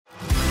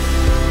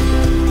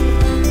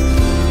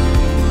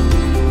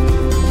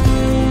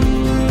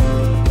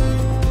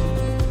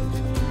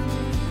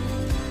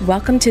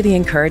Welcome to the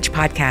Encourage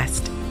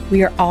podcast.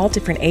 We are all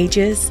different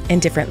ages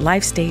and different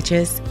life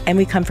stages, and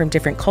we come from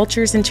different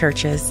cultures and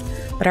churches,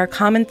 but our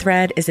common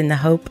thread is in the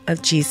hope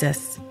of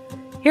Jesus.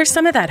 Here's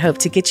some of that hope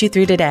to get you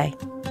through today.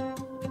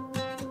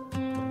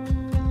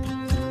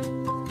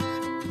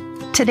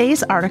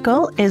 Today's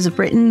article is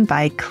written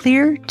by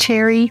Cleere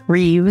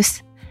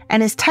Reaves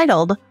and is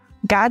titled,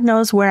 God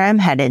Knows Where I'm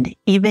Headed,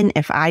 Even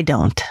If I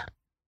Don't.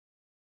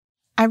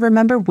 I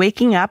remember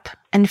waking up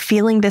and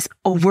feeling this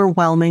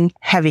overwhelming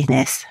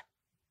heaviness.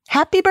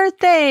 Happy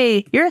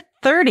birthday! You're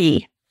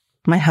 30!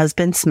 My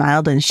husband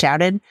smiled and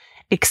shouted,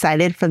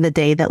 excited for the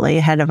day that lay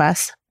ahead of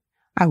us.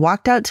 I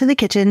walked out to the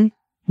kitchen,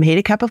 made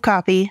a cup of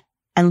coffee,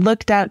 and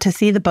looked out to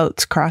see the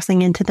boats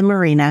crossing into the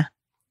marina.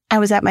 I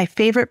was at my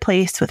favorite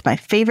place with my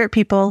favorite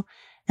people,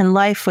 and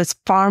life was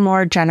far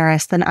more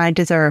generous than I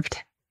deserved.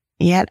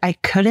 Yet I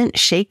couldn't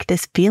shake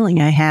this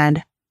feeling I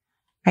had.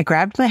 I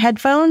grabbed my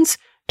headphones,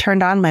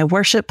 turned on my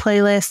worship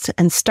playlist,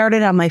 and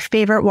started on my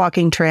favorite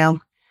walking trail.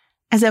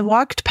 As I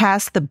walked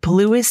past the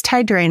bluest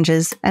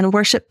hydrangeas and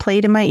worship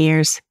played in my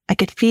ears, I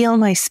could feel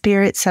my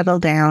spirit settle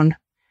down.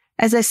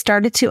 As I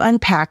started to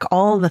unpack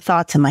all the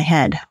thoughts in my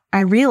head,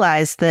 I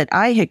realized that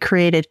I had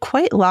created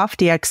quite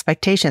lofty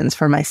expectations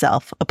for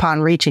myself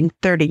upon reaching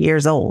 30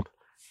 years old.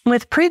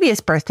 With previous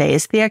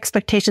birthdays, the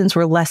expectations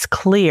were less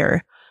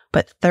clear,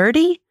 but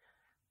 30?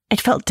 It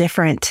felt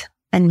different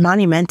and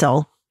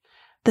monumental.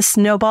 The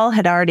snowball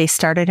had already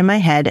started in my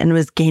head and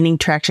was gaining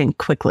traction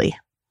quickly.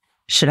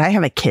 Should I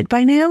have a kid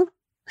by now?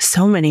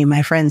 So many of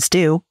my friends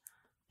do.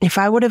 If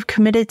I would have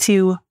committed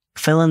to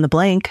fill in the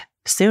blank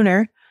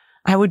sooner,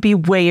 I would be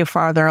way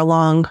farther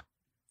along.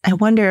 I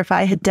wonder if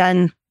I had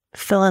done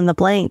fill in the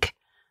blank,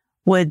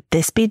 would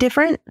this be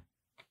different?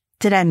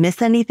 Did I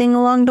miss anything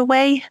along the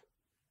way?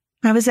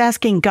 I was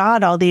asking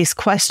God all these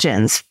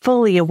questions,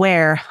 fully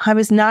aware I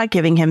was not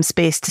giving him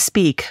space to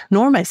speak,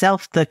 nor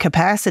myself the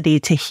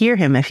capacity to hear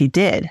him if he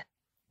did.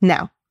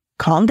 Now,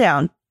 calm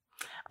down.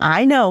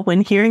 I know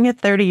when hearing a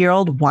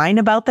 30-year-old whine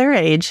about their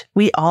age,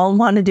 we all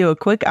want to do a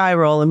quick eye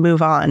roll and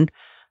move on.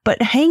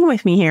 But hang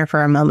with me here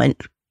for a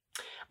moment.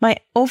 My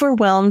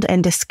overwhelmed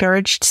and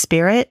discouraged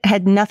spirit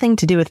had nothing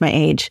to do with my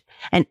age,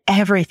 and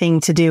everything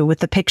to do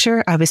with the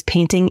picture I was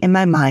painting in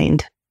my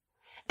mind.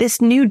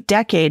 This new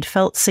decade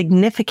felt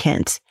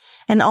significant,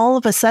 and all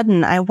of a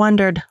sudden I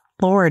wondered,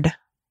 Lord,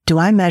 do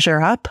I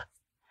measure up?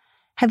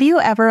 Have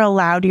you ever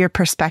allowed your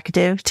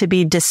perspective to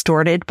be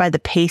distorted by the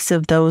pace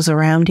of those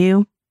around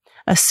you?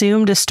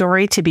 Assumed a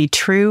story to be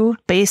true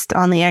based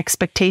on the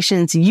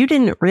expectations you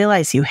didn't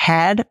realize you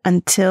had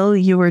until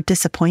you were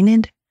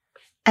disappointed?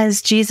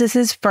 As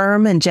Jesus'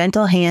 firm and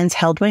gentle hands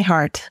held my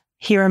heart,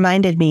 he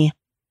reminded me,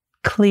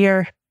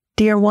 Cleere,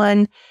 dear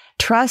one,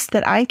 trust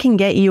that I can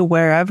get you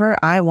wherever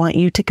I want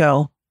you to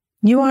go.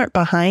 You aren't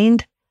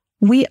behind.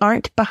 We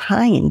aren't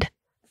behind.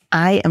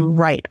 I am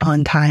right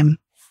on time.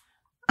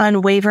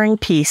 Unwavering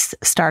peace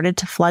started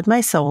to flood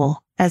my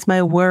soul as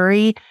my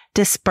worry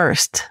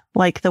dispersed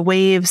like the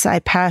waves I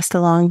passed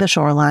along the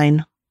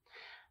shoreline.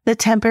 The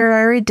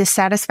temporary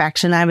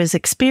dissatisfaction I was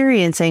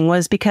experiencing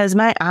was because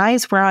my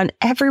eyes were on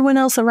everyone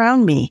else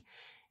around me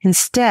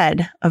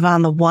instead of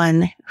on the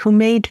one who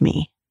made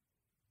me.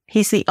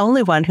 He's the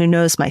only one who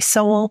knows my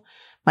soul,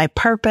 my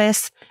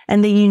purpose,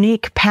 and the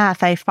unique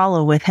path I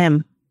follow with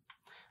him.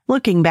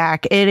 Looking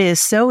back, it is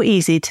so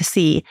easy to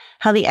see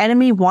how the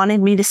enemy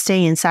wanted me to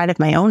stay inside of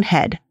my own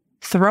head,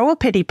 throw a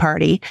pity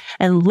party,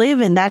 and live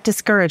in that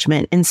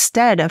discouragement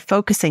instead of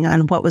focusing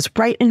on what was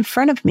right in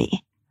front of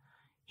me.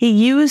 He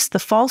used the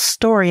false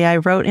story I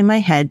wrote in my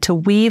head to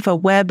weave a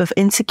web of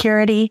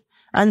insecurity,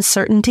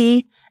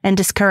 uncertainty, and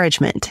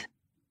discouragement.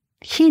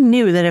 He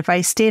knew that if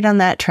I stayed on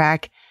that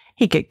track,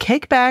 he could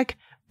kick back,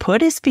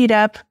 put his feet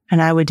up,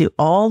 and I would do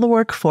all the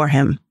work for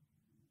him.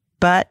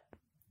 But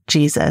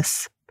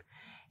Jesus,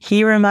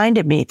 he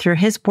reminded me through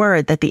his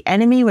word that the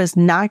enemy was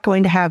not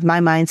going to have my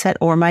mindset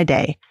or my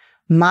day.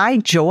 My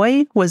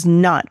joy was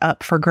not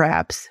up for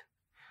grabs.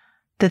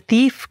 The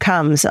thief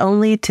comes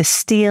only to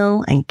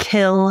steal and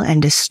kill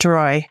and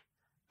destroy.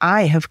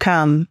 I have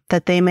come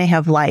that they may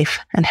have life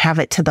and have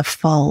it to the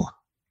full.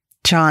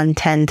 John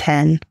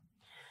 10:10.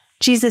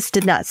 Jesus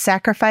did not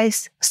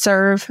sacrifice,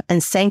 serve,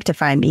 and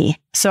sanctify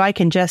me so I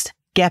can just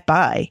get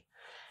by.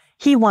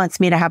 He wants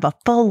me to have a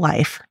full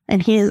life,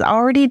 and he has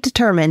already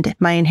determined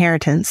my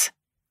inheritance.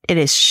 It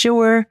is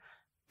sure,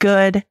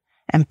 good,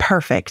 and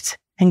perfect,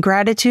 and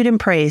gratitude and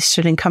praise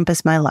should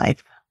encompass my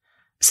life.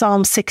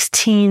 Psalm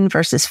 16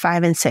 verses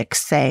 5 and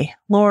 6 say,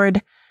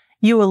 Lord,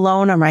 you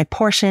alone are my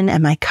portion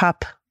and my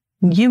cup.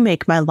 You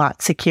make my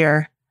lot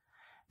secure.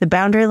 The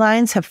boundary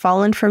lines have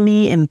fallen for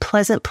me in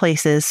pleasant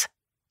places.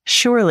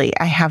 Surely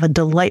I have a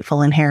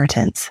delightful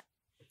inheritance.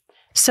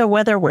 So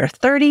whether we're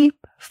 30,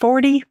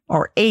 40,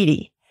 or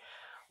 80,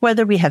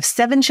 whether we have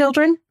 7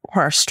 children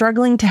or are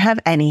struggling to have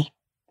any,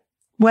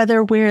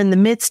 whether we're in the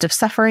midst of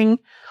suffering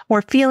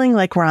or feeling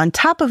like we're on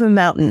top of a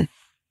mountain,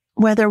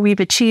 whether we've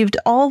achieved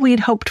all we'd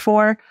hoped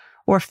for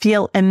or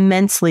feel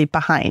immensely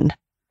behind,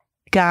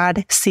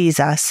 God sees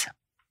us.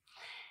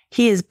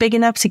 He is big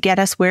enough to get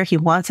us where He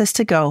wants us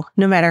to go,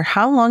 no matter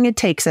how long it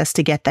takes us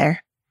to get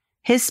there.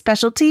 His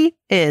specialty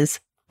is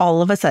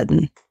all of a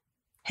sudden.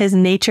 His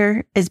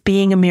nature is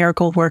being a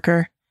miracle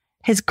worker.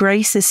 His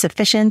grace is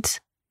sufficient,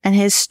 and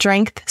His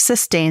strength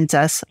sustains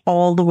us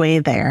all the way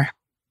there.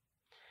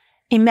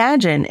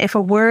 Imagine if a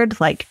word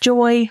like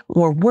joy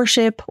or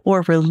worship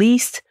or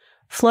release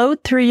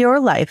flowed through your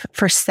life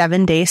for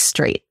 7 days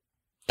straight.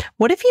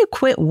 What if you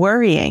quit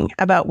worrying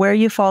about where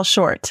you fall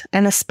short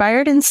and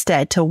aspired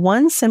instead to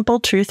one simple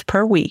truth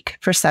per week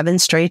for 7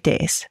 straight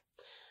days?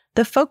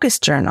 The Focus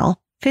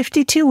Journal,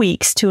 52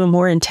 Weeks to a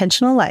More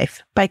Intentional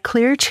Life by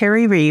Cleere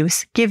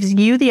Reaves gives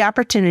you the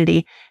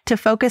opportunity to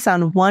focus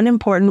on one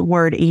important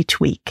word each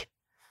week.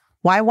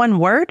 Why one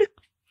word?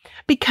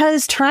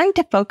 Because trying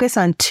to focus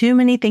on too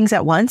many things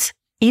at once,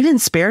 even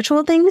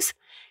spiritual things,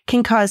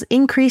 can cause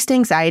increased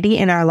anxiety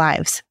in our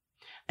lives.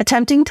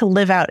 Attempting to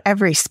live out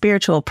every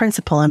spiritual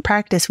principle and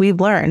practice we've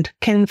learned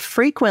can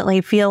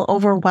frequently feel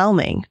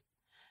overwhelming.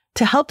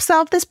 To help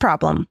solve this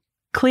problem,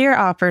 Cleere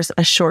offers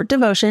a short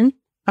devotion,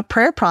 a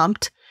prayer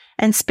prompt,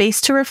 and space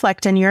to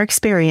reflect on your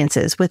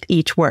experiences with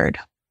each word.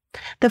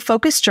 The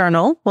Focus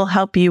Journal will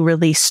help you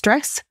release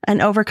stress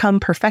and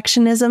overcome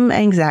perfectionism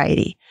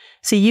anxiety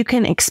so you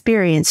can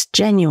experience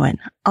genuine,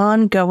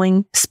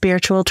 ongoing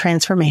spiritual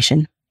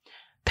transformation.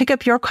 Pick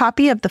up your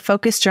copy of the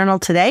Focus Journal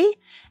today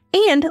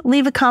and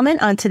leave a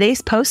comment on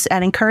today's post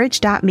at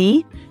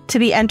encourage.me to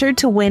be entered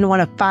to win one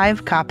of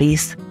 5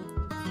 copies.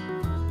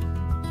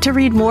 To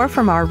read more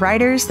from our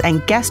writers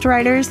and guest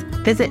writers,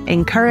 visit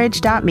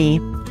encourage.me.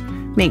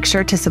 Make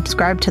sure to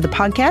subscribe to the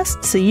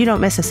podcast so you don't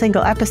miss a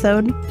single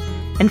episode,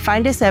 and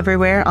find us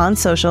everywhere on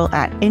social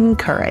at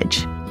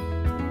Encourage.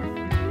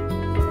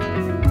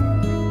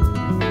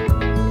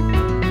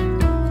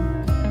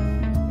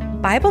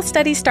 Bible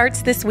study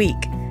starts this week.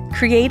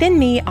 Create in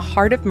Me a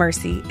Heart of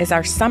Mercy is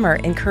our summer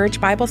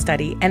Encourage Bible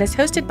study and is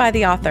hosted by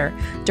the author,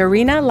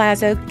 Dorina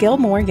Lazo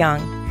Gilmore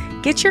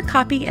Young. Get your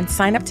copy and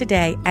sign up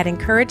today at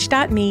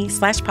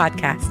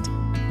encourage.me/podcast.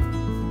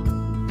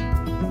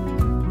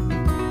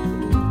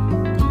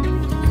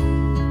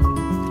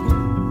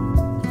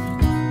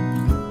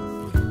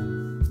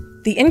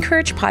 The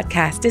Encourage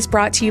podcast is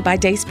brought to you by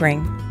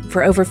Dayspring.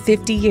 For over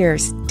 50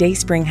 years,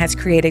 Dayspring has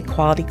created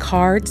quality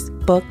cards,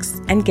 books,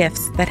 and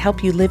gifts that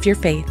help you live your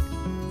faith.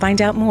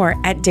 Find out more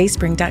at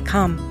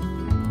dayspring.com.